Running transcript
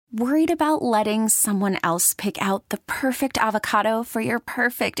Worried about letting someone else pick out the perfect avocado for your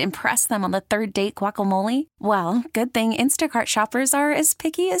perfect impress them on the third date guacamole? Well, good thing Instacart shoppers are as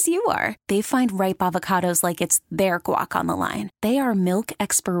picky as you are. They find ripe avocados like it's their guac on the line. They are milk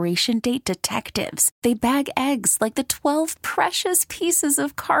expiration date detectives. They bag eggs like the 12 precious pieces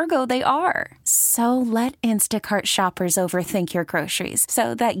of cargo they are. So let Instacart shoppers overthink your groceries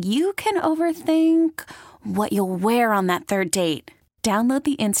so that you can overthink what you'll wear on that third date. Download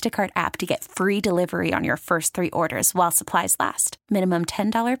the Instacart app to get free delivery on your first 3 orders while supplies last. Minimum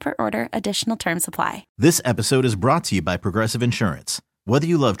 $10 per order. Additional terms apply. This episode is brought to you by Progressive Insurance. Whether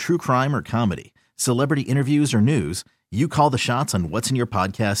you love true crime or comedy, celebrity interviews or news, you call the shots on what's in your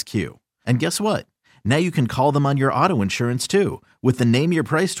podcast queue. And guess what? Now you can call them on your auto insurance too with the Name Your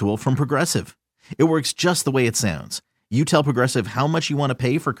Price tool from Progressive. It works just the way it sounds. You tell Progressive how much you want to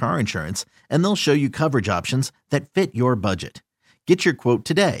pay for car insurance, and they'll show you coverage options that fit your budget. Get your quote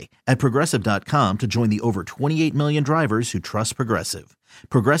today at Progressive.com to join the over 28 million drivers who trust Progressive.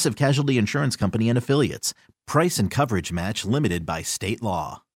 Progressive Casualty Insurance Company and Affiliates. Price and coverage match limited by state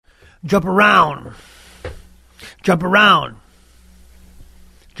law. Jump around. Jump around.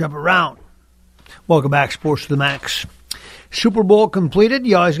 Jump around. Welcome back, Sports to the Max. Super Bowl completed.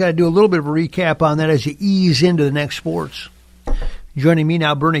 You always got to do a little bit of a recap on that as you ease into the next sports. Joining me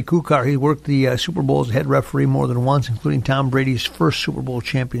now, Bernie Kukar. He worked the Super Bowl as head referee more than once, including Tom Brady's first Super Bowl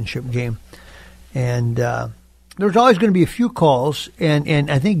championship game. And there's always going to be a few calls. And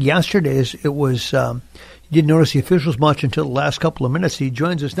I think yesterday's it was, you didn't notice the officials much until the last couple of minutes. He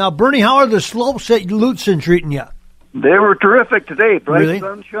joins us now. Bernie, how are the slopes at Lutsen treating you? They were terrific today. Bright Really?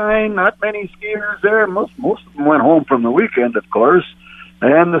 sunshine, not many skiers there. Most of them went home from the weekend, of course.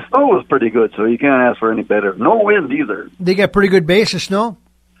 And the snow was pretty good, so you can't ask for any better. No wind either. They got pretty good base of snow?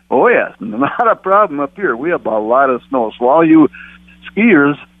 Oh, yes. Not a problem up here. We have a lot of snow. So all you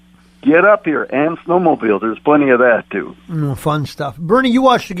skiers, get up here. And snowmobile. There's plenty of that, too. Fun stuff. Bernie, you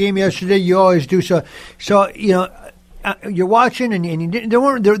watched the game yesterday. You always do. So you know, you're watching, and you didn't,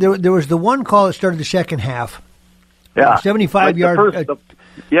 there was the one call that started the second half. Yeah. 75-yard.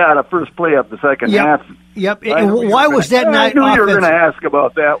 The first play of the second half. Yep. And why was that not I knew you were going to offensive? ask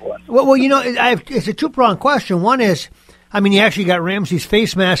about that one. Well, you know, it's a two-pronged question. One is, I mean, he actually got Ramsey's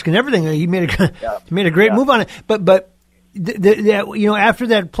face mask and everything. He made a great move on it. But you know, after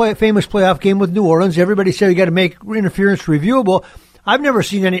that famous playoff game with New Orleans, everybody said you got to make interference reviewable. I've never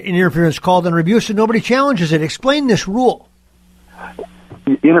seen any interference called on review, so nobody challenges it. Explain this rule.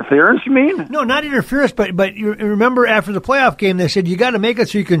 Interference, you mean? No, not interference, but you remember after the playoff game, they said you got to make it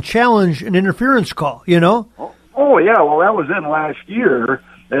so you can challenge an interference call, you know? Oh, yeah, well, that was in last year,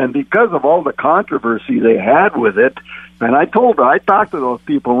 and because of all the controversy they had with it, and I talked to those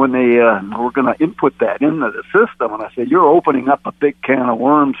people when they were going to input that into the system, and I said, you're opening up a big can of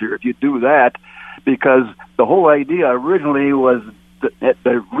worms here if you do that, because the whole idea originally was that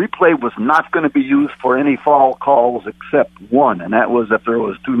the replay was not going to be used for any foul calls except one, and that was if there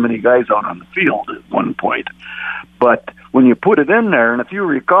was too many guys out on the field at one point. But when you put it in there, and if you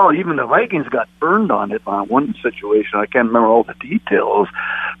recall, even the Vikings got burned on it on one situation. I can't remember all the details.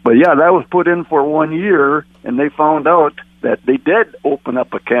 But, yeah, that was put in for 1 year, and they found out that they did open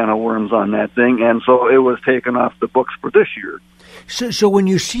up a can of worms on that thing, and so it was taken off the books for this year. So when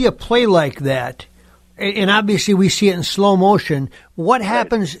you see a play like that, and obviously we see it in slow motion, what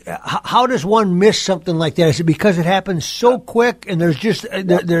happens? How does one miss something like that? Is it because it happens so quick and there's just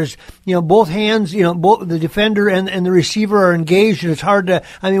there's both hands, both the defender and the receiver are engaged, and it's hard to?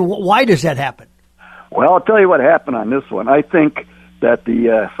 I mean, why does that happen? Well, I'll tell you what happened on this one. I think that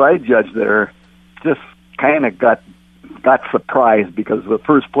the side judge there just kind of got surprised because of the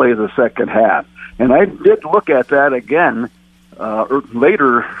first play of the second half, and I did look at that again.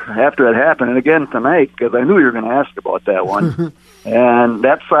 Later, after it happened, and again tonight, because I knew you were going to ask about that one. And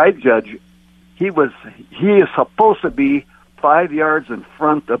that side judge, he is supposed to be 5 yards in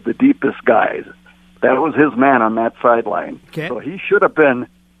front of the deepest guys. That was his man on that sideline. Okay. So he should have been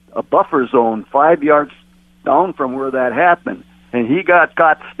a buffer zone 5 yards down from where that happened. And he got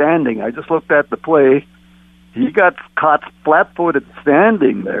caught standing. I just looked at the play. He got caught flat-footed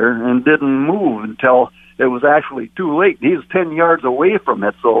standing there and didn't move until it was actually too late. He's 10 yards away from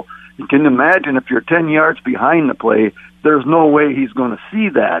it, so you can imagine if you're 10 yards behind the play, there's no way he's going to see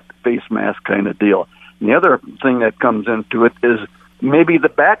that face mask kind of deal. And the other thing that comes into it is maybe the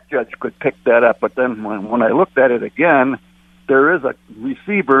back judge could pick that up, but then when I looked at it again, there is a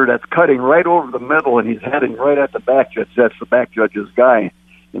receiver that's cutting right over the middle, and he's heading right at the back judge. That's the back judge's guy.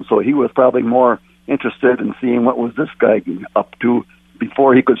 And so he was probably more interested in seeing what was this guy up to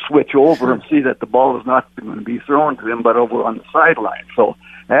before he could switch over and see that the ball was not going to be thrown to him, but over on the sideline. So,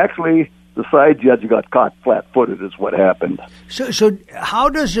 Actually, the side judge got caught flat-footed is what happened. So how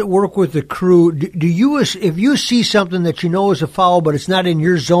does it work with the crew? Do you, if you see something that you know is a foul, but it's not in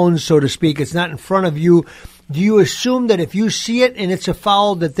your zone, so to speak, it's not in front of you, do you assume that if you see it and it's a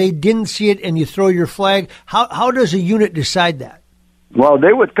foul that they didn't see it and you throw your flag? How does a unit decide that? Well,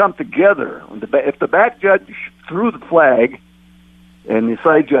 they would come together. If the back judge threw the flag and the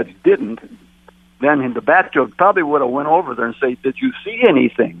side judge didn't, then the back judge probably would have went over there and say, "Did you see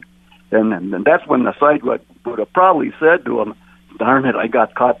anything?" And that's when the side judge would have probably said to him, "Darn it, I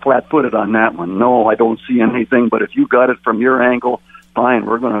got caught flat-footed on that one. No, I don't see anything, but if you got it from your angle, fine,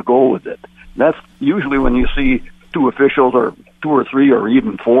 we're going to go with it." That's usually when you see two officials or two or three or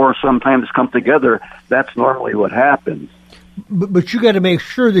even four sometimes come together. That's normally what happens. But you got to make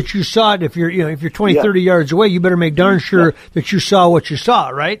sure that you saw it. If you're 20, 30 yards away, you better make darn sure that you saw what you saw,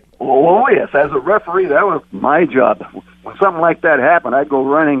 right? Oh, yes. As a referee, that was my job. When something like that happened, I'd go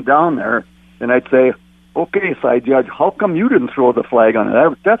running down there, and I'd say, "Okay, side judge, how come you didn't throw the flag on it? That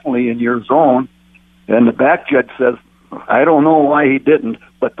was definitely in your zone." And the back judge says, "I don't know why he didn't,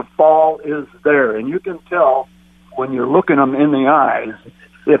 but the fall is there." And you can tell when you're looking him in the eyes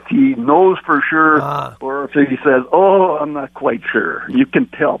if he knows for sure or if he says, "Oh, I'm not quite sure." You can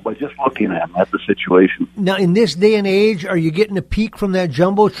tell by just looking at him at the situation. Now, in this day and age, are you getting a peek from that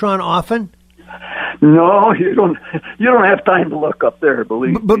Jumbotron often? No, you don't have time to look up there,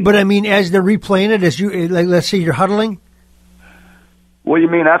 believe me. But I mean, as they're replaying it, as you, like, let's say you're huddling? What do you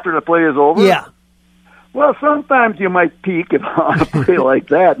mean, after the play is over? Yeah. Well, sometimes you might peek on a play like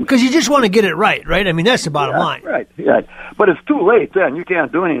that. Because you just want to get it right? I mean, that's the bottom line. Right, yeah. But it's too late then. You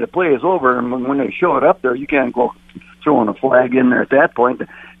can't do anything. The play is over, and when they show it up there, you can't go throwing a flag in there at that point.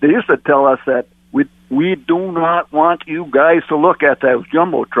 They used to tell us that we do not want you guys to look at those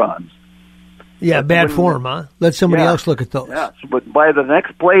Jumbotrons. Yeah, bad form, huh? Let somebody else look at those. Yeah, but by the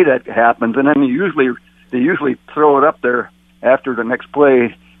next play that happens, and then they usually throw it up there after the next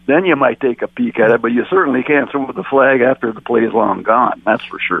play, then you might take a peek at it, but you certainly can't throw the flag after the play is long gone. That's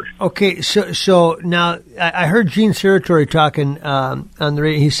for sure. Okay, so now I heard Gene Serratore talking on the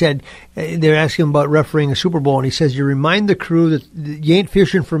radio. He said they're asking him about refereeing a Super Bowl, and he says you remind the crew that you ain't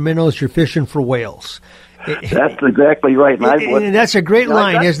fishing for minnows, you're fishing for whales. That's exactly right. And that's a great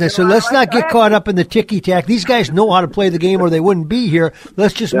line, isn't it? So let's not get caught up in the ticky-tack. These guys know how to play the game or they wouldn't be here.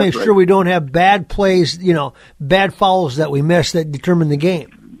 Let's just make sure we don't have bad plays, bad fouls that we miss that determine the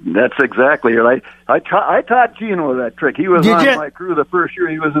game. That's exactly right. I taught Gino that trick. He was on my crew the first year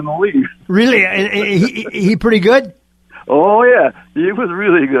he was in the league. Really? He pretty good? Oh, yeah. He was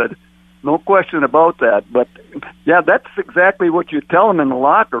really good. No question about that. But, yeah, that's exactly what you tell them in the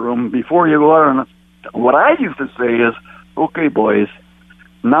locker room before you go out. What I used to say is, "Okay, boys,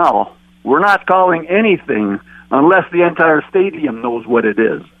 now we're not calling anything unless the entire stadium knows what it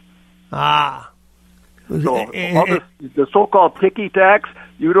is." So the so-called ticky-tacks,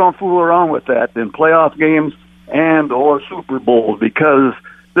 you don't fool around with that in playoff games and or Super Bowls, because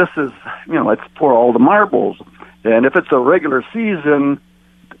this is, it's for all the marbles. And if it's a regular season,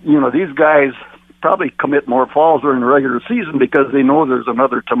 these guys probably commit more fouls during the regular season because they know there's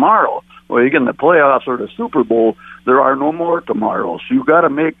another tomorrow. Well, you get in the playoffs or the Super Bowl, there are no more tomorrows. So you got to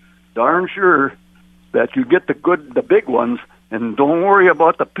make darn sure that you get the big ones, and don't worry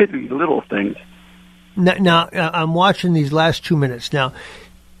about the petty little things. Now, I'm watching these last 2 minutes. Now,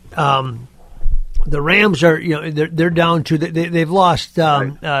 the Rams are, they're down to, they've lost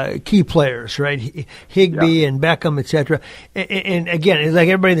key players, right? Higbee and Beckham, etc. And again, it's like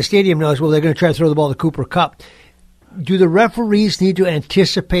everybody in the stadium knows, well, they're going to try to throw the ball to Cooper Kupp. Do the referees need to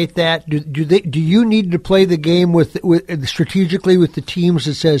anticipate that? Do you need to play the game with strategically with the teams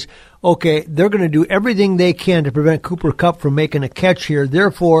that says, okay, they're going to do everything they can to prevent Cooper Kupp from making a catch here.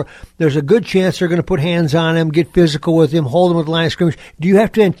 Therefore, there's a good chance they're going to put hands on him, get physical with him, hold him with the line of scrimmage. Do you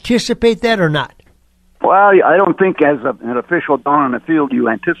have to anticipate that or not? Well, I don't think as an official down on the field you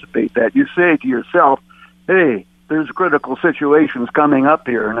anticipate that. You say to yourself, hey, there's critical situations coming up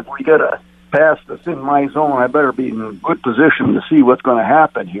here, and if we get a pass that's in my zone, I better be in a good position to see what's going to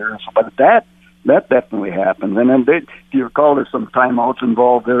happen here. So, but that definitely happens. And then if you recall, there's some timeouts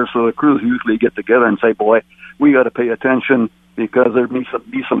involved there, so the crews usually get together and say, boy, we got to pay attention because there be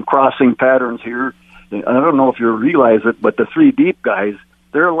some crossing patterns here. I don't know if you realize it, but the three deep guys,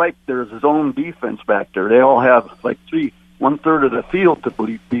 they're like there's zone defense back there. They all have like 1/3 of the field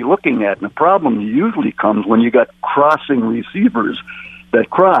to be looking at. And the problem usually comes when you got crossing receivers that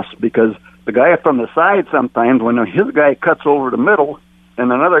cross, because the guy from the side sometimes, when his guy cuts over the middle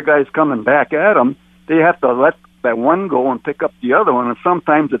and another guy's coming back at him, they have to let that one go and pick up the other one. And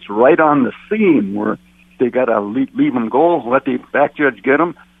sometimes it's right on the seam where they got to leave them go, let the back judge get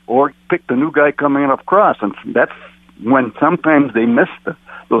them, or pick the new guy coming in across. And that's when sometimes they miss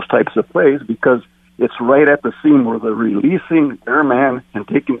those types of plays because it's right at the seam where they're releasing their man and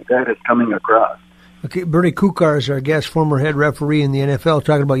taking the guy that's coming across. Okay, Bernie Kukar is our guest, former head referee in the NFL,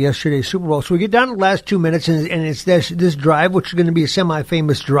 talking about yesterday's Super Bowl. So we get down to the last 2 minutes, and it's this drive, which is going to be a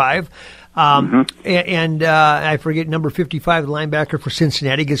semi-famous drive. And I forget number 55, the linebacker for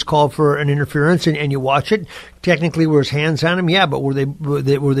Cincinnati, gets called for an interference, and you watch it. Technically, were his hands on him? Yeah, but were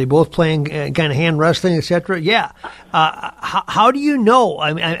they both playing kind of hand wrestling, etc.? Yeah. How do you know?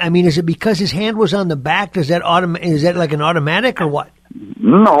 I mean, is it because his hand was on the back? Is that like an automatic or what?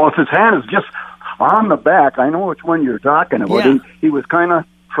 No, if his hand is just on the back, I know which one you're talking about. Yeah. He was kind of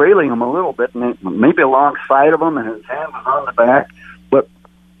trailing him a little bit, and maybe alongside of him, and his hand was on the back. But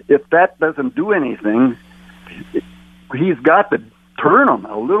if that doesn't do anything, he's got to turn him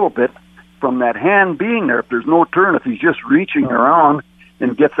a little bit from that hand being there. If there's no turn, if he's just reaching around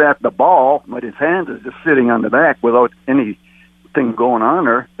and gets at the ball, but his hand is just sitting on the back without anything going on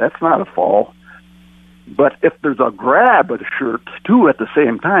there, that's not a fall. But if there's a grab of the shirt, too, at the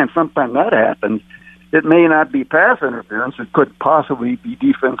same time, sometimes that happens. It may not be pass interference. It could possibly be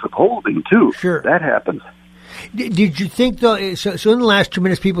defensive holding, too. Sure. That happens. Did you think, though, so in the last 2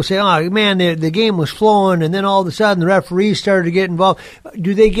 minutes, people say, oh, man, the game was flowing, and then all of a sudden the referees started to get involved.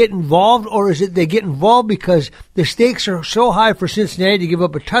 Do they get involved, or is it they get involved because the stakes are so high for Cincinnati to give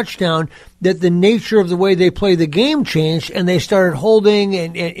up a touchdown that the nature of the way they play the game changed, and they started holding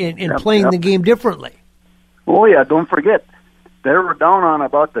and playing the game differently? Oh, yeah, don't forget. They were down on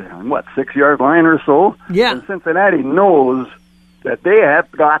about the, 6-yard line or so? Yeah. And Cincinnati knows that they have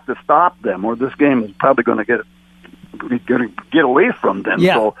got to stop them, or this game is probably going to get away from them.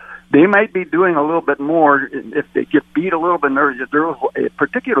 Yeah. So they might be doing a little bit more if they get beat a little bit. There was a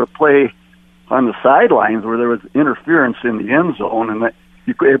particular play on the sidelines where there was interference in the end zone, and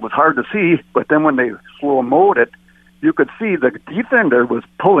it was hard to see, but then when they slow-moed it, you could see the defender was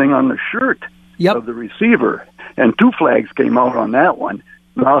pulling on the shirt of the receiver, and 2 flags came out on that one.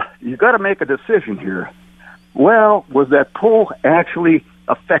 Now, you got to make a decision here. Well, was that pull actually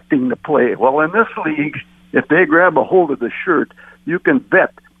affecting the play? Well, in this league, if they grab a hold of the shirt, you can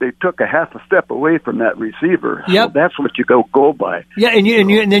bet they took a half a step away from that receiver. Yep. So that's what you go by. Yeah, and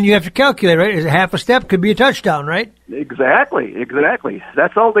then you have to calculate, right? Is a half a step could be a touchdown, right? Exactly.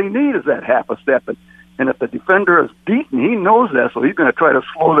 That's all they need is that half a step. And if the defender is beaten, he knows that, so he's going to try to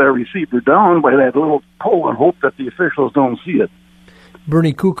slow that receiver down by that little pull and hope that the officials don't see it.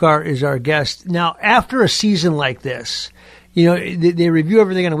 Bernie Kukar is our guest. Now, after a season like this, they review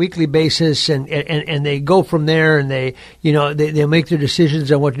everything on a weekly basis, and they go from there, and they make their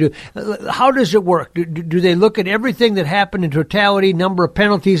decisions on what to do. How does it work? Do they look at everything that happened in totality, number of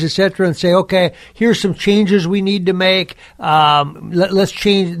penalties, etc., and say, okay, here's some changes we need to make. Let's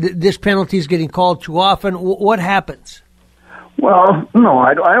change. This penalty is getting called too often. What happens? Well, no,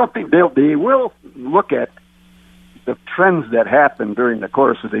 I don't think they will look at the trends that happen during the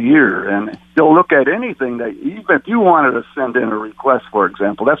course of the year, and they'll look at anything that, even if you wanted to send in a request, for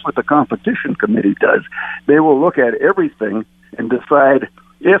example, that's what the competition committee does. They will look at everything and decide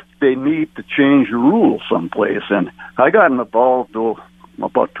if they need to change the rules someplace. And I got involved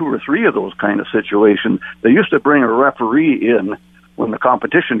about 2 or 3 of those kind of situations. They used to bring a referee in when the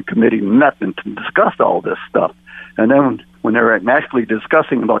competition committee met and discussed all this stuff. And then when they were actually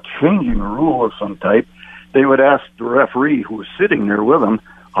discussing about changing a rule of some type, they would ask the referee who was sitting there with them,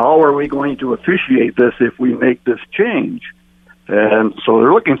 how are we going to officiate this if we make this change? And so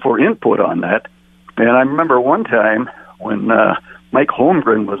they're looking for input on that. And I remember one time when Mike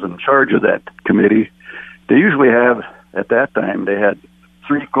Holmgren was in charge of that committee, they usually have, at that time, they had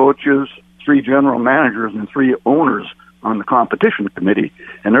 3 coaches, 3 general managers, and 3 owners on the competition committee.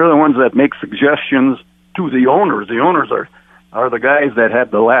 And they're the ones that make suggestions to the owners. The owners are the guys that have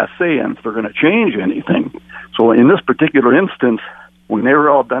the last say and if they're going to change anything. So in this particular instance, when they were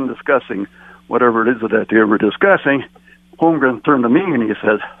all done discussing whatever it is that they were discussing, Holmgren turned to me and he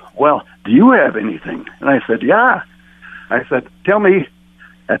said, well, do you have anything? And I said, yeah. I said, tell me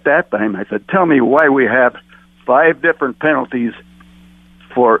why we have 5 different penalties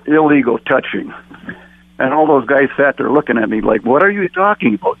for illegal touching. And all those guys sat there looking at me like, what are you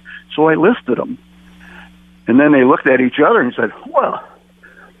talking about? So I listed them. And then they looked at each other and said, well,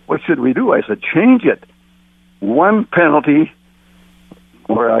 what should we do? I said, change it. 1 penalty,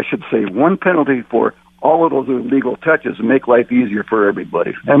 or I should say 1 penalty for all of those illegal touches and make life easier for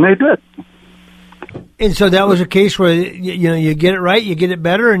everybody. And they did. And so that was a case where you get it right, you get it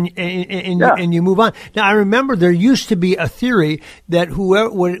better, and you move on. Now I remember there used to be a theory that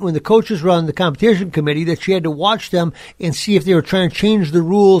when the coaches were on the competition committee, that you had to watch them and see if they were trying to change the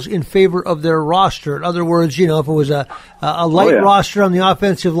rules in favor of their roster. In other words, if it was a light roster on the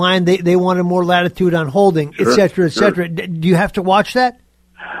offensive line, they wanted more latitude on holding, et cetera, et cetera. Do you have to watch that?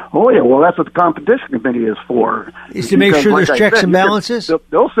 Oh, yeah. Well, that's what the competition committee is for. Is to make sure there's checks and balances?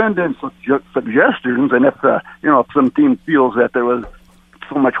 They'll send in suggestions, and if some team feels that there was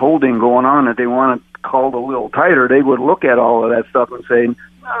so much holding going on that they want it called a little tighter, they would look at all of that stuff and say,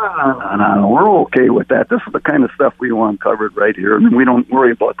 no, we're okay with that. This is the kind of stuff we want covered right here, and we don't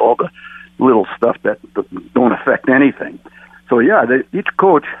worry about all the little stuff that don't affect anything. So, yeah, each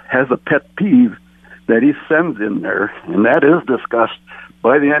coach has a pet peeve that he sends in there, and that is discussed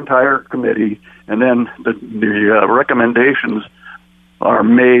by the entire committee, and then the recommendations are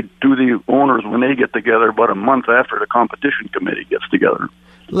made to the owners when they get together about a month after the competition committee gets together.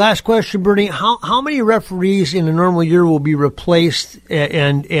 Last question, Bernie. How many referees in a normal year will be replaced,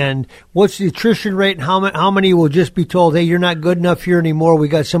 and what's the attrition rate, and how many will just be told, hey, you're not good enough here anymore, we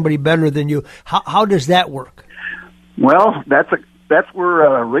got somebody better than you? How does that work? Well, that's where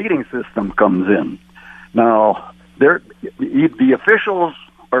a rating system comes in. Now, the officials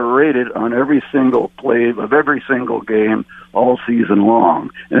are rated on every single play of every single game all season long.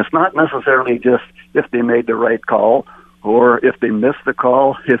 And it's not necessarily just if they made the right call or if they missed the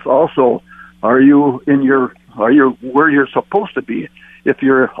call. It's also, are you where you're supposed to be? If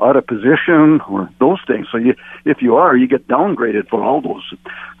you're out of position or those things. So if you are, you get downgraded for all those.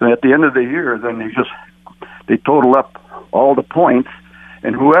 And at the end of the year, then they total up all the points.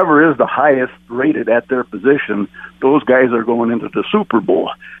 And whoever is the highest rated at their position, those guys are going into the Super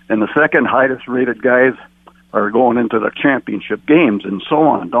Bowl. And the second highest rated guys are going into the championship games and so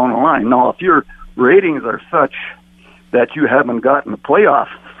on down the line. Now, if your ratings are such that you haven't gotten a playoff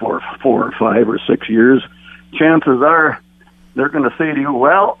for 4 or 5 or 6 years, chances are they're going to say to you,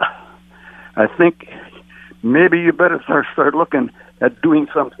 well, I think maybe you better start looking at doing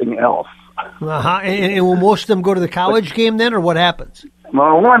something else. Uh-huh. And will most of them go to the college game then, or what happens?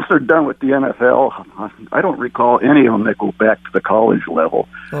 Well, once they're done with the NFL, I don't recall any of them that go back to the college level.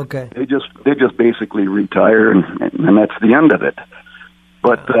 Okay. They just basically retire, and that's the end of it.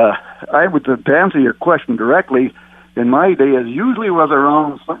 But I would, to answer your question directly, in my day, it usually was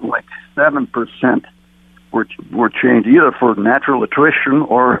around something like 7% were changed, either for natural attrition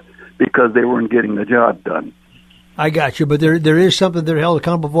or because they weren't getting the job done. I got you, but there is something they're held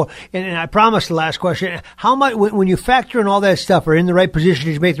accountable for. And I promised the last question, how much, when you factor in all that stuff, or in the right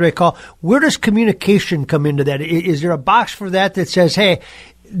position to make the right call, where does communication come into that? Is there a box for that says, hey,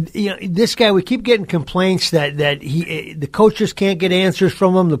 this guy, we keep getting complaints that the coaches can't get answers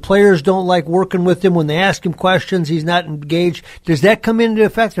from him, the players don't like working with him, when they ask him questions, he's not engaged. Does that come into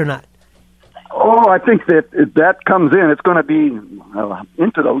effect or not? Oh, I think that comes in. It's going to be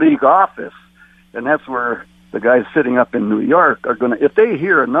into the league office, and that's where the guys sitting up in New York are going to, if they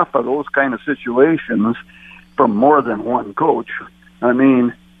hear enough of those kind of situations from more than one coach, I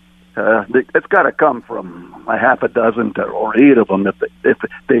mean, it's got to come from a half a dozen or 8 of them. If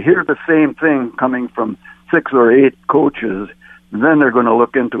they hear the same thing coming from 6 or 8 coaches, then they're going to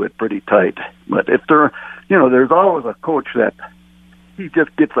look into it pretty tight. But if there's always a coach that he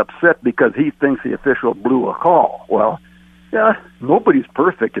just gets upset because he thinks the official blew a call. Well, yeah, nobody's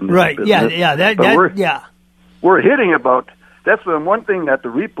perfect in this business. We're hitting about, that's the one thing that the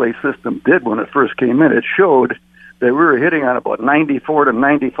replay system did when it first came in. It showed that we were hitting on about 94 to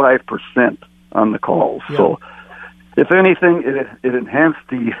 95% on the calls. Yeah. So, if anything, it enhanced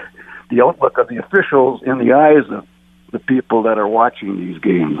the outlook of the officials in the eyes of the people that are watching these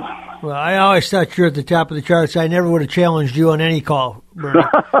games. Well, I always thought you were at the top of the charts. I never would have challenged you on any call, Bernie.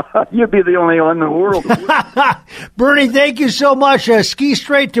 You'd be the only one in the world. Bernie, thank you so much. Ski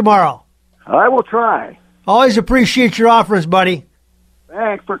straight tomorrow. I will try. Always appreciate your offerings, buddy.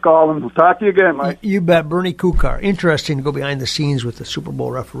 Thanks for calling. We'll talk to you again, Mike. You bet. Bernie Kukar. Interesting to go behind the scenes with the Super Bowl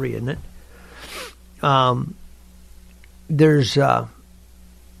referee, isn't it? There's lots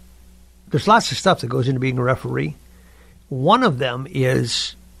of stuff that goes into being a referee. One of them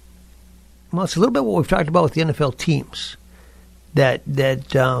is, well, it's a little bit what we've talked about with the NFL teams that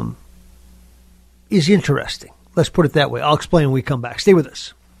is interesting. Let's put it that way. I'll explain when we come back. Stay with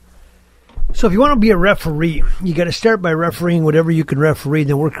us. So if you want to be a referee, you got to start by refereeing whatever you can referee,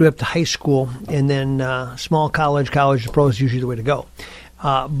 then work your way up to high school, and then small college to pro is usually the way to go.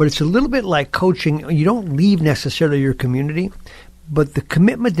 But it's a little bit like coaching. You don't leave necessarily your community, but the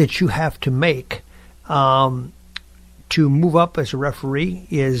commitment that you have to make to move up as a referee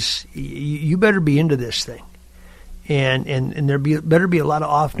is you better be into this thing. And there better be a lot of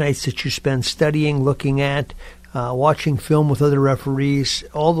off nights that you spend studying, looking at, watching film with other referees,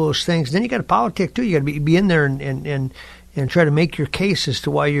 all those things. Then you got to politic too. You got to be in there and try to make your case as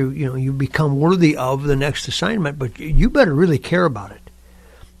to why you become worthy of the next assignment. But you better really care about it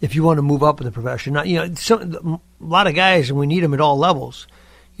if you want to move up in the profession. Now, a lot of guys, and we need them at all levels,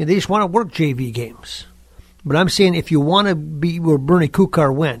 they just want to work JV games. But I'm saying if you want to be where Bernie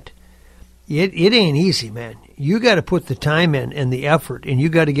Kukar went, it ain't easy, man. You got to put the time in and the effort, and you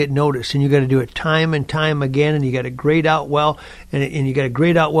got to get noticed, and you got to do it time and time again, and you got to grade out well, and you got to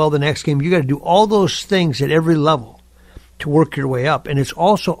grade out well the next game. You got to do all those things at every level to work your way up. And it's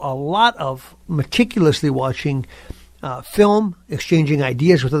also a lot of meticulously watching film, exchanging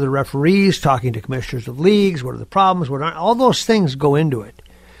ideas with other referees, talking to commissioners of leagues, what are the problems, what aren't. All those things go into it.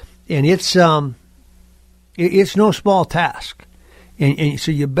 And it's no small task. And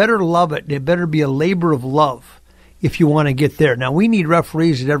so you better love it. It better be a labor of love if you want to get there. Now, we need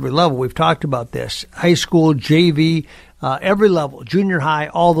referees at every level. We've talked about this. High school, JV, every level, junior high,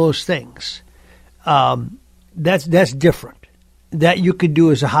 all those things. That's different. That you could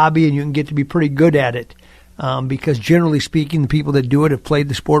do as a hobby, and you can get to be pretty good at it because generally speaking, the people that do it have played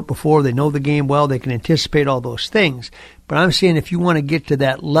the sport before. They know the game well. They can anticipate all those things. But I'm saying if you want to get to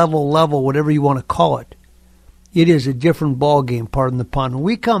that level, whatever you want to call it, it is a different ball game, pardon the pun. When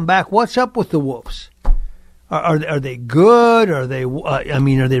we come back, what's up with the Wolves? Are they good? Are they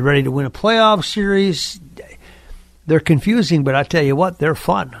ready to win a playoff series? They're confusing, but I tell you what, they're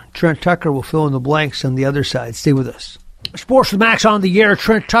fun. Trent Tucker will fill in the blanks on the other side. Stay with us. Sports with Max on the air.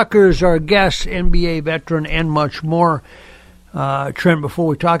 Trent Tucker is our guest, NBA veteran, and much more. Trent, before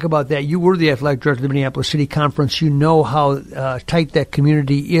we talk about that, you were the athletic director of the Minneapolis City Conference. You know how tight that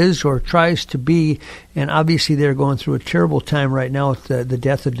community is or tries to be, and obviously they're going through a terrible time right now with the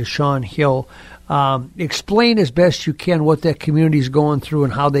death of Deshaun Hill. Explain as best you can what that community is going through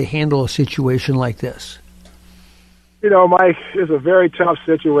and how they handle a situation like this. Mike, it's a very tough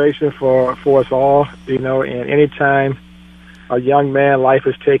situation for us all, and any time a young man life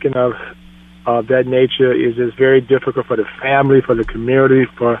is taken of that nature is just very difficult for the family, for the community,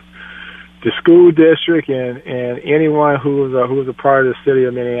 for the school district, and anyone who was a part of the city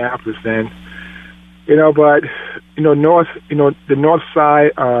of Minneapolis. And but the north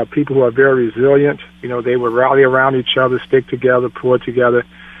side are people who are very resilient. They would rally around each other, stick together, pull together,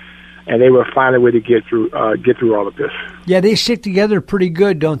 and they will find a way to get through all of this. Yeah, they stick together pretty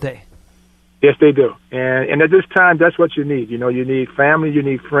good, don't they? Yes, they do. And at this time, that's what you need. You need family, you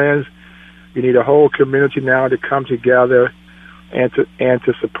need friends. You need a whole community now to come together and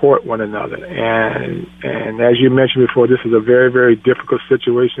to support one another. And as you mentioned before, this is a very, very difficult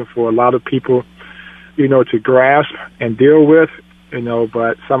situation for a lot of people, to grasp and deal with,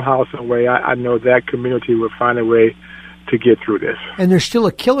 but somehow, some way, I know that community will find a way to get through this. And there's still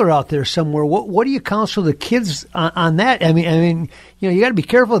a killer out there somewhere. What do you counsel the kids on that? I mean, you got to be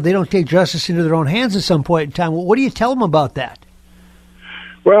careful they don't take justice into their own hands at some point in time. What do you tell them about that?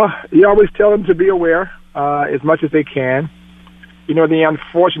 Well, you always tell them to be aware as much as they can. The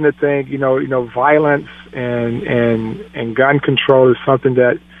unfortunate thing, violence and gun control is something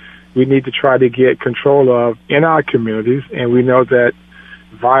that we need to try to get control of in our communities. And we know that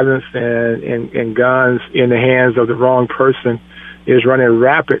violence and guns in the hands of the wrong person is running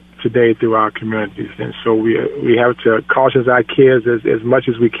rapid today through our communities. And so we have to caution our kids as much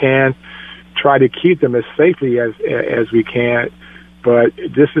as we can, try to keep them as safely as we can. But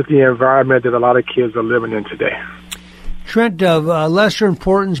this is the environment that a lot of kids are living in today. Trent, of lesser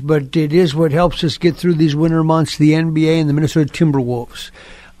importance, but it is what helps us get through these winter months, the NBA and the Minnesota Timberwolves.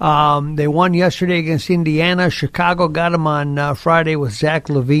 They won yesterday against Indiana. Chicago got them on Friday with Zach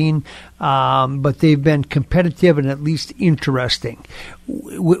LaVine, but they've been competitive and at least interesting.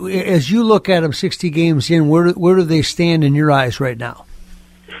 As you look at them 60 games in, where do they stand in your eyes right now?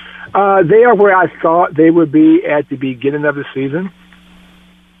 They are where I thought they would be at the beginning of the season.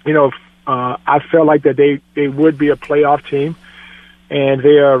 I felt like that they would be a playoff team, and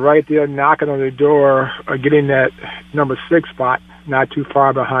they are right there knocking on the door, getting that number 6 spot, not too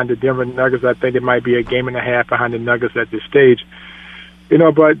far behind the Denver Nuggets. I think it might be a game and a half behind the Nuggets at this stage.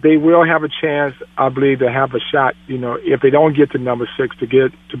 But they will have a chance, I believe, to have a shot, if they don't get to number 6, to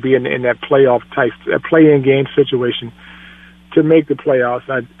be in that playoff type, play-in game situation to make the playoffs.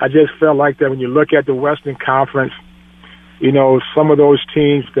 I just felt like that when you look at the Western Conference, some of those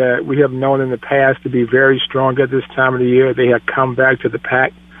teams that we have known in the past to be very strong at this time of the year, they have come back to the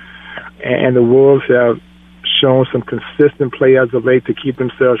pack, and the Wolves have shown some consistent play as of late to keep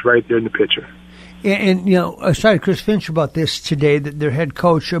themselves right there in the picture. And you know, I started Chris Finch about this today, that their head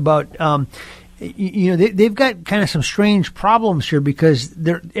coach, about you know, they've got kind of some strange problems here because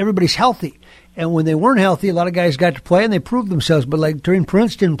everybody's healthy. And when they weren't healthy, a lot of guys got to play and they proved themselves. But like Taurean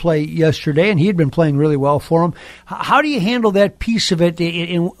Prince didn't play yesterday, and he had been playing really well for them. How do you handle that piece of it?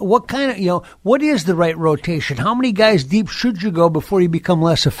 And what kind of, you know, what is the right rotation? How many guys deep should you go before you become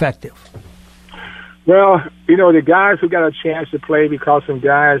less effective? Well, you know, the guys who got a chance to play because some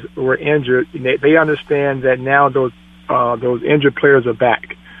guys were injured, they understand that now those injured players are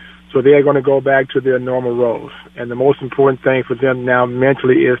back. So they are going to go back to their normal roles. And the most important thing for them now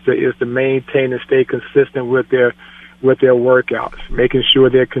mentally is to maintain and stay consistent with their workouts, making sure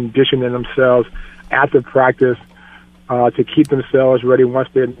they're conditioning themselves after practice to keep themselves ready once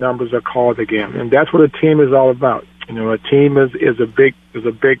their numbers are called again. And that's what a team is all about. You know, a team is a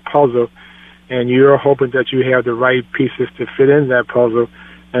big puzzle, and you're hoping that you have the right pieces to fit in that puzzle.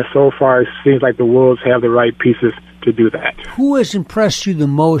 And so far, it seems like the Wolves have the right pieces to do that. Who has impressed you the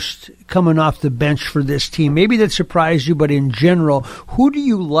most coming off the bench for this team? Maybe that surprised you, but in general, who do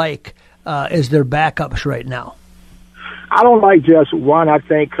you like as their backups right now? I don't like just one. I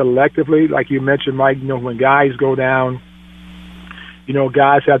think collectively, like you mentioned, Mike, you know, when guys go down, you know,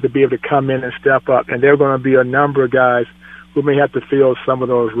 guys have to be able to come in and step up. And there are going to be a number of guys who may have to fill some of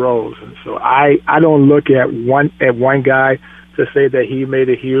those roles. And so I don't look at one guy to say that he made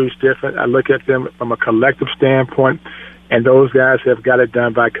a huge difference. I look at them from a collective standpoint, and those guys have got it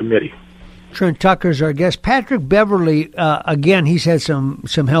done by committee. Trent Tucker's our guest. Patrick Beverley, again, he's had some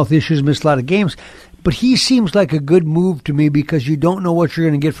health issues, missed a lot of games, but he seems like a good move to me because you don't know what you're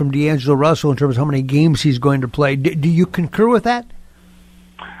going to get from D'Angelo Russell in terms of how many games he's going to play. Do you concur with that?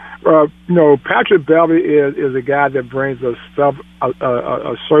 No, Patrick Beverley is a guy that brings a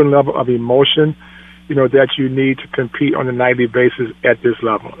certain level of emotion, you know, that you need to compete on a nightly basis at this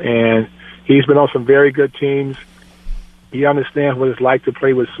level. And he's been on some very good teams. He understands what it's like to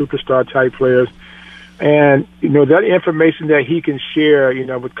play with superstar-type players. And, you know, that information that he can share, you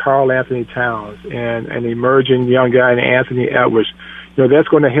know, with Karl Anthony Towns and an emerging young guy, Anthony Edwards, you know, that's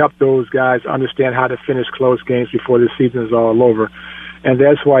going to help those guys understand how to finish close games before the season is all over. And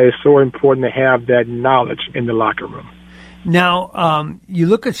that's why it's so important to have that knowledge in the locker room. Now, you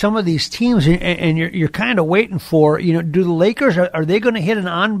look at some of these teams, and you're kind of waiting for, you know, do the Lakers, are they going to hit an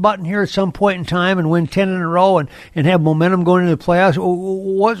on button here at some point in time and win 10 in a row and have momentum going into the playoffs?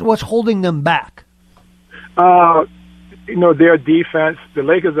 What's holding them back? You know, their defense. The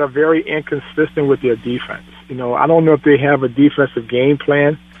Lakers are very inconsistent with their defense. You know, I don't know if they have a defensive game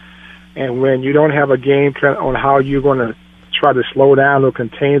plan. And when you don't have a game plan on how you're going to try to slow down or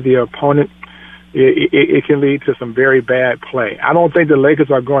contain the opponent, it can lead to some very bad play. I don't think the Lakers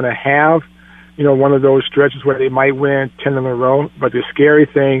are going to have, you know, one of those stretches where they might win 10 in a row. But the scary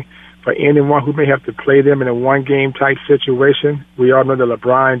thing for anyone who may have to play them in a one-game type situation, we all know that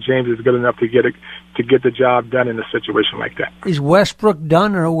LeBron James is good enough to get the job done in a situation like that. Is Westbrook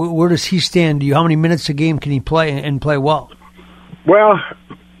done, or where does he stand to you? How many minutes a game can he play and play well? Well,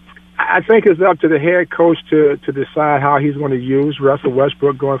 I think it's up to the head coach to decide how he's going to use Russell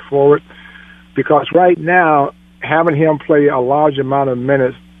Westbrook going forward. Because right now, having him play a large amount of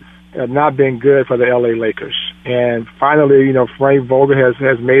minutes has not been good for the L.A. Lakers. And finally, you know, Frank Vogel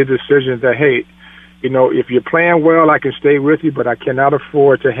has made a decision that, hey, you know, if you're playing well, I can stay with you, but I cannot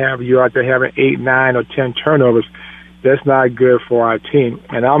afford to have you out there having 8, 9, or 10 turnovers. That's not good for our team.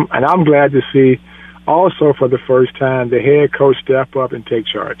 And I'm glad to see also for the first time the head coach step up and take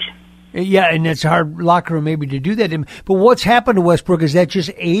charge. Yeah, and it's a hard locker room maybe to do that. But what's happened to Westbrook? Is that just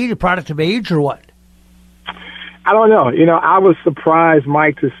age, a product of age, or what? I don't know. You know, I was surprised,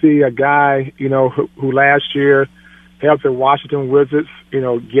 Mike, to see a guy, you know, who last year helped the Washington Wizards, you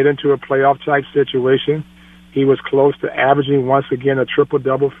know, get into a playoff-type situation. He was close to averaging, once again, a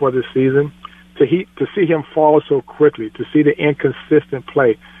triple-double for the season. To see him fall so quickly, to see the inconsistent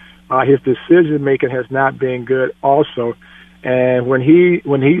play. His decision-making has not been good also. And when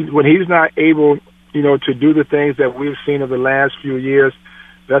he's not able, you know, to do the things that we've seen over the last few years,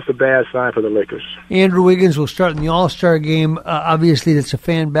 that's a bad sign for the Lakers. Andrew Wiggins will start in the All-Star game. Obviously, that's a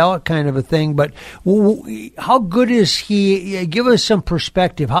fan ballot kind of a thing. But how good is he? Give us some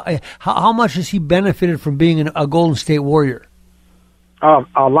perspective. How much has he benefited from being a Golden State Warrior?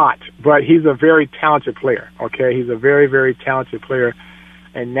 A lot. But he's a very talented player, okay? He's a very, very talented player.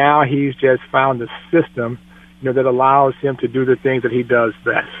 And now he's just found a system, you know, that allows him to do the things that he does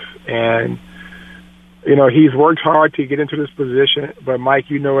best. And, you know, he's worked hard to get into this position. But, Mike,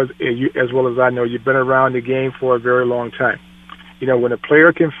 you know as well as I know, you've been around the game for a very long time. You know, when a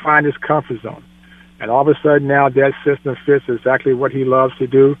player can find his comfort zone, and all of a sudden now that system fits exactly what he loves to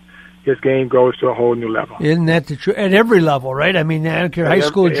do, his game goes to a whole new level. Isn't that the truth? At every level, right? I mean, I don't care, high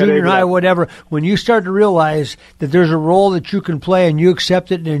school, junior high, whatever. When you start to realize that there's a role that you can play and you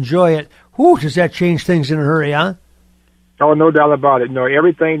accept it and enjoy it, whoo, does that change things in a hurry, huh? Oh, no doubt about it. No,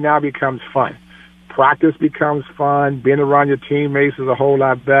 everything now becomes fun. Practice becomes fun. Being around your teammates is a whole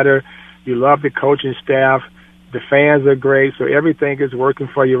lot better. You love the coaching staff. The fans are great. So everything is working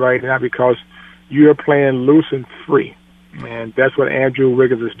for you right now because you're playing loose and free. And that's what Andrew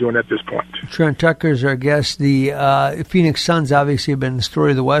Wiggins is doing at this point. Trent Tucker's our guest. The Phoenix Suns obviously have been the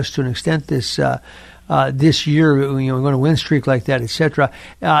story of the West to an extent this year. You know, we're going to win streak like that, etc.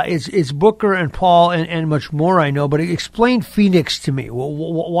 It's Booker and Paul and much more, I know. But explain Phoenix to me.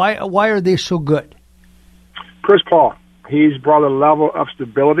 Why are they so good? Chris Paul. He's brought a level of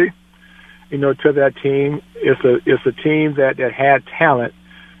stability, to that team. It's a team that had talent,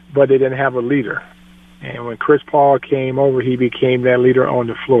 but they didn't have a leader. And when Chris Paul came over, he became that leader on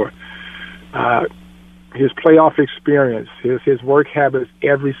the floor. His playoff experience, his work habits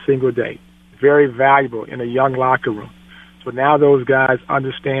every single day, very valuable in a young locker room. So now those guys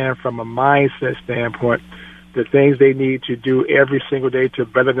understand from a mindset standpoint the things they need to do every single day to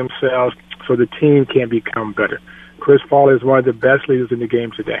better themselves so the team can become better. Chris Paul is one of the best leaders in the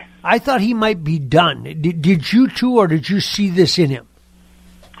game today. I thought he might be done. Did you too, or did you see this in him?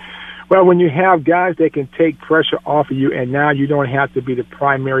 Well, when you have guys that can take pressure off of you, and now you don't have to be the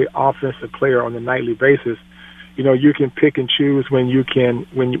primary offensive player on a nightly basis, you can pick and choose when you can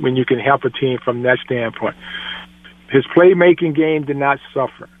help a team from that standpoint. His playmaking game did not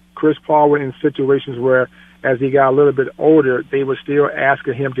suffer. Chris Paul went in situations where, as he got a little bit older, they were still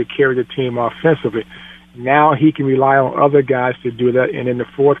asking him to carry the team offensively. Now he can rely on other guys to do that, and in the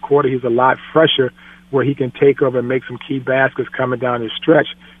fourth quarter, he's a lot fresher where he can take over and make some key baskets coming down his stretch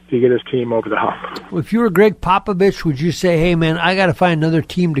to get his team over the hump. If you were Greg Popovich, would you say, hey, man, I got to find another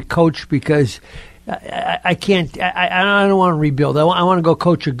team to coach because I can't, I don't want to rebuild. I want to go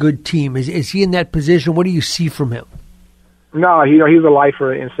coach a good team. Is he in that position? What do you see from him? No, he's a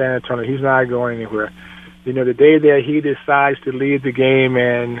lifer in San Antonio. He's not going anywhere. The day that he decides to leave the game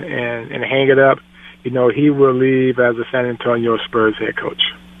and hang it up, he will leave as a San Antonio Spurs head coach.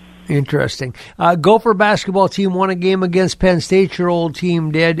 Interesting. Gopher basketball team won a game against Penn State. Your old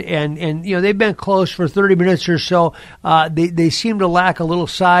team did, and they've been close for 30 minutes or so. They seem to lack a little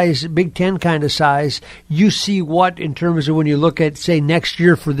size, Big Ten kind of size. You see what in terms of when you look at, say, next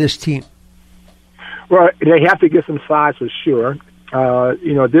year for this team? Well, they have to get some size for sure.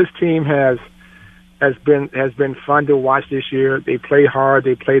 This team has been fun to watch this year. They play hard.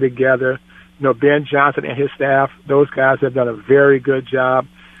 They play together. Ben Johnson and his staff, those guys have done a very good job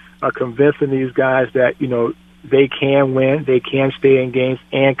convincing these guys that, they can win, they can stay in games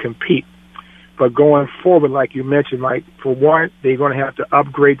and compete. But going forward, like you mentioned, Mike, for one, they're going to have to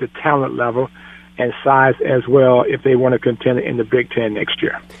upgrade the talent level and size as well if they want to contend in the Big Ten next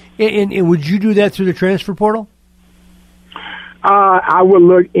year. And would you do that through the transfer portal? I would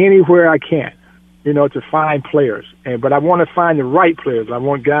look anywhere I can, to find players. But I want to find the right players. I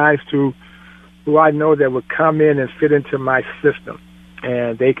want guys who I know that would come in and fit into my system.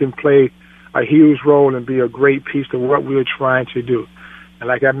 And they can play a huge role and be a great piece of what we're trying to do. And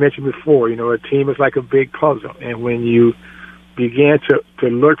like I mentioned before, a team is like a big puzzle. And when you begin to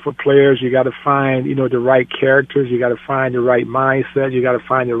look for players, you got to find, the right characters. You got to find the right mindset. You got to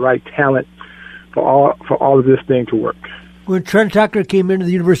find the right talent for all of this thing to work. When Trent Tucker came into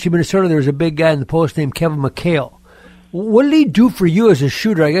the University of Minnesota, there was a big guy in the post named Kevin McHale. What did he do for you as a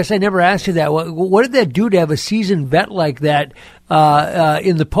shooter? I guess I never asked you that. What did that do to have a seasoned vet like that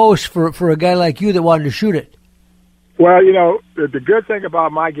in the post for a guy like you that wanted to shoot it? Well, the good thing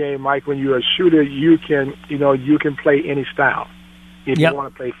about my game, Mike, when you're a shooter, you can play any style. If you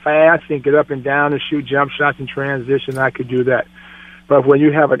want to play fast and get up and down and shoot jump shots and transition, I could do that. But when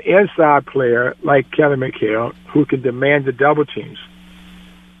you have an inside player like Kevin McHale who can demand the double teams,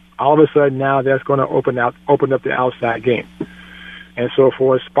 all of a sudden now that's going to open up the outside game. And so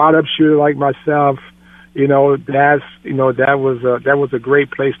for a spot up shooter like myself, that was a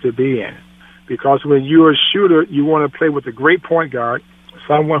great place to be in. Because when you're a shooter, you want to play with a great point guard,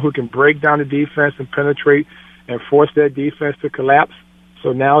 someone who can break down the defense and penetrate and force that defense to collapse.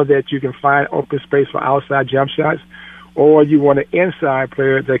 So now that you can find open space for outside jump shots, or you want an inside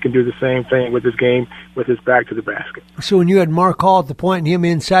player that can do the same thing with his game, with his back to the basket. So when you had Mark Hall at the point and him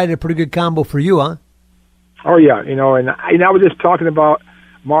inside, a pretty good combo for you, huh? Oh yeah, and I was just talking about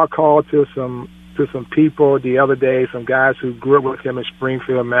Mark Hall to some people the other day, some guys who grew up with him in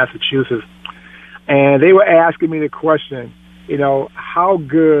Springfield, Massachusetts, and they were asking me the question, how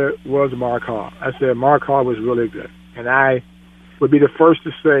good was Mark Hall? I said Mark Hall was really good, and I would be the first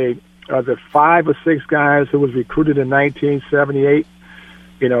to say the 5 or 6 guys who was recruited in 1978,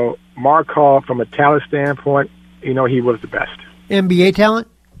 Mark Hall, from a talent standpoint, he was the best. NBA talent?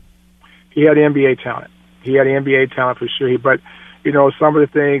 He had NBA talent. He had NBA talent for sure. But, some of the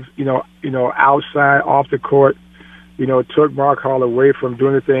things, outside, off the court, took Mark Hall away from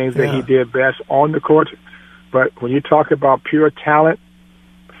doing the things that he did best on the court. But when you talk about pure talent,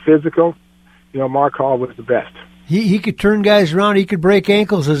 physical, Mark Hall was the best. He could turn guys around. He could break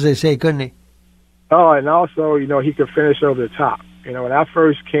ankles, as they say, couldn't he? Oh, and also, he could finish over the top. When I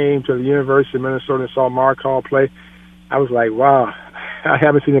first came to the University of Minnesota and saw Mark Hall play, I was like, wow, I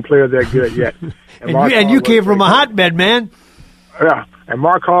haven't seen a player that good yet. And you came from a hotbed, man. Yeah, and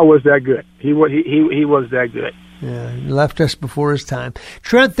Mark Hall was that good. He was that good. Yeah, he left us before his time.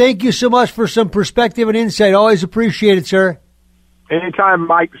 Trent, thank you so much for some perspective and insight. Always appreciate it, sir. Anytime,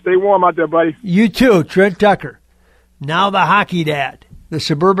 Mike. Stay warm out there, buddy. You too, Trent Tucker. Now the hockey dad, the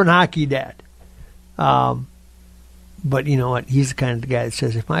suburban hockey dad. But you know what? He's the kind of guy that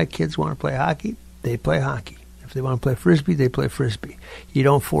says, if my kids want to play hockey, they play hockey. If they want to play Frisbee, they play Frisbee. You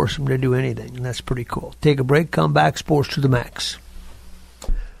don't force them to do anything, and that's pretty cool. Take a break, come back, Sports to the Max.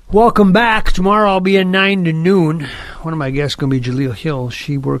 Welcome back. Tomorrow I'll be in 9 to noon. One of my guests is going to be Jaleel Hill.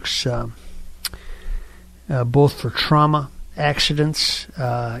 She works both for trauma, accidents,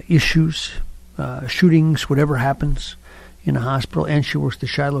 issues, shootings, whatever happens in a hospital, and she works the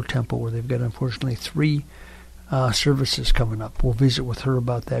Shiloh Temple, where they've got, unfortunately, 3 services coming up. We'll visit with her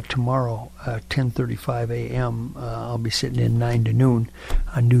about that tomorrow, 10:35 a.m. I'll be sitting in 9 to noon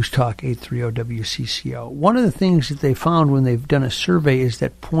on News Talk 830 WCCO. One of the things that they found when they've done a survey is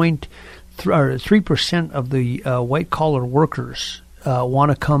that 3% of the white-collar workers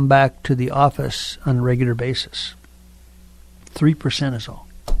want to come back to the office on a regular basis. 3% is all.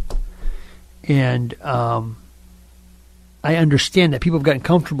 And I understand that people have gotten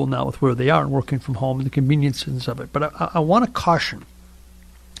comfortable now with where they are and working from home and the conveniences of it. But I want to caution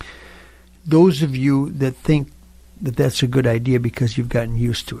those of you that think that that's a good idea because you've gotten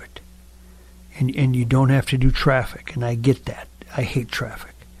used to it. And you don't have to do traffic. And I get that. I hate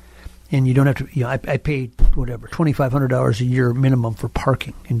traffic. And you don't have to, I pay, $2,500 a year minimum for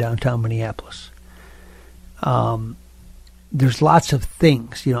parking in downtown Minneapolis. There's lots of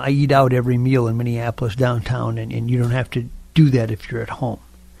things. I eat out every meal in Minneapolis downtown, and you don't have to do that if you're at home.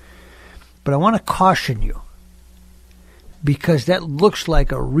 But I want to caution you, because that looks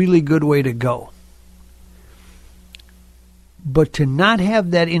like a really good way to go. But to not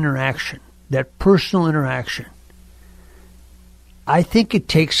have that interaction, that personal interaction, I think it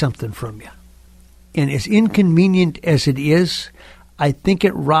takes something from you. And as inconvenient as it is, I think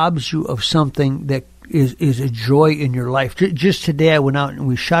it robs you of something that is a joy in your life. Just today I went out and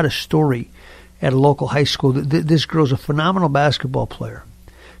we shot a story at a local high school. This girl's a phenomenal basketball player.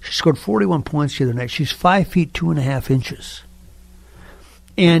 She scored 41 points the other night. She's 5 feet 2.5 inches.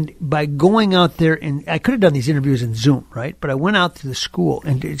 And by going out there, and I could have done these interviews in Zoom, right? But I went out to the school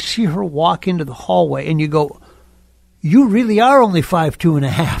and to see her walk into the hallway, and you go, you really are only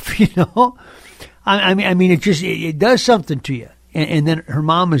 5'2.5", I mean, it does something to you. And then her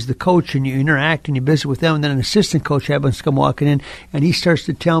mom is the coach, and you interact and you visit with them. And then an assistant coach happens to come walking in, and he starts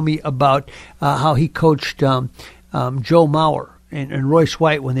to tell me about how he coached Joe Mauer and Royce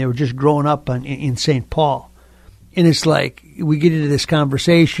White when they were just growing up in St. Paul. And it's like we get into this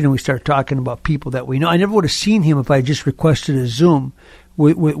conversation and we start talking about people that we know. I never would have seen him if I just requested a Zoom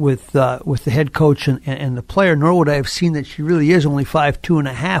with the head coach and the player, nor would I have seen that she really is only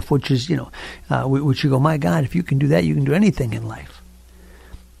 5'2.5", which is, which you go, my God, if you can do that, you can do anything in life.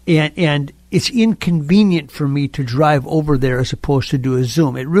 And it's inconvenient for me to drive over there as opposed to do a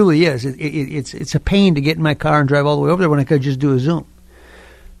Zoom. It really is. It's a pain to get in my car and drive all the way over there when I could just do a Zoom.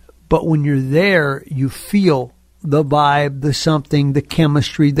 But when you're there, you feel the vibe, the something, the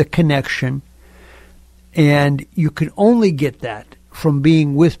chemistry, the connection, and you can only get that from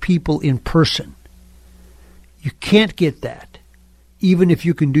being with people in person. You can't get that even if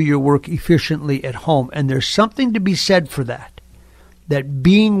you can do your work efficiently at home. And there's something to be said for that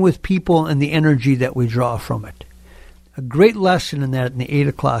being with people and the energy that we draw from it. A great lesson in that in the 8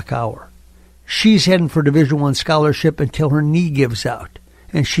 o'clock hour. She's heading for Division I scholarship until her knee gives out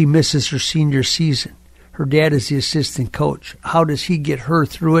and she misses her senior season. Her dad is the assistant coach. How does he get her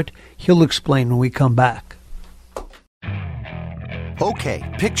through it? He'll explain when we come back.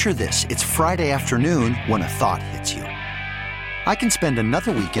 Okay, picture this. It's Friday afternoon when a thought hits you. I can spend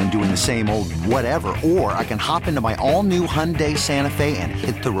another weekend doing the same old whatever, or I can hop into my all-new Hyundai Santa Fe and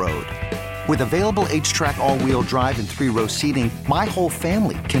hit the road. With available H-Track all-wheel drive and 3-row seating, my whole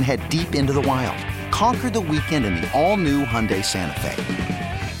family can head deep into the wild. Conquer the weekend in the all-new Hyundai Santa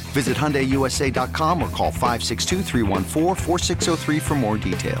Fe. Visit HyundaiUSA.com or call 562-314-4603 for more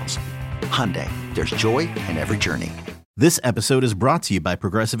details. Hyundai, there's joy in every journey. This episode is brought to you by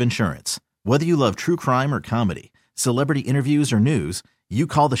Progressive Insurance. Whether you love true crime or comedy, celebrity interviews or news, you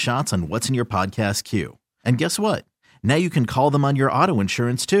call the shots on what's in your podcast queue. And guess what? Now you can call them on your auto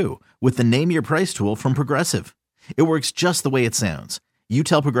insurance too with the Name Your Price tool from Progressive. It works just the way it sounds. You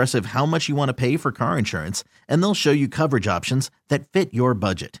tell Progressive how much you want to pay for car insurance, and they'll show you coverage options that fit your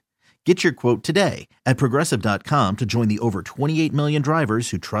budget. Get your quote today at Progressive.com to join the over 28 million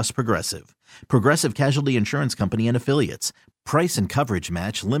drivers who trust Progressive. Progressive Casualty Insurance Company and Affiliates. Price and coverage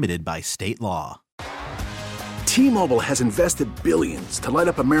match limited by state law. T-Mobile has invested billions to light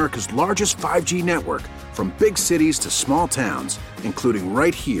up America's largest 5G network, from big cities to small towns, including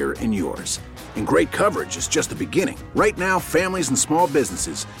right here in yours. And great coverage is just the beginning. Right now, families and small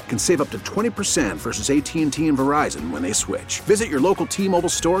businesses can save up to 20% versus AT&T and Verizon when they switch. Visit your local T-Mobile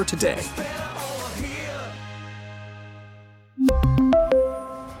store today.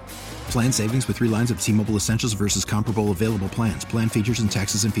 Plan savings with 3 lines of T-Mobile Essentials versus comparable available plans. Plan features and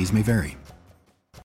taxes and fees may vary.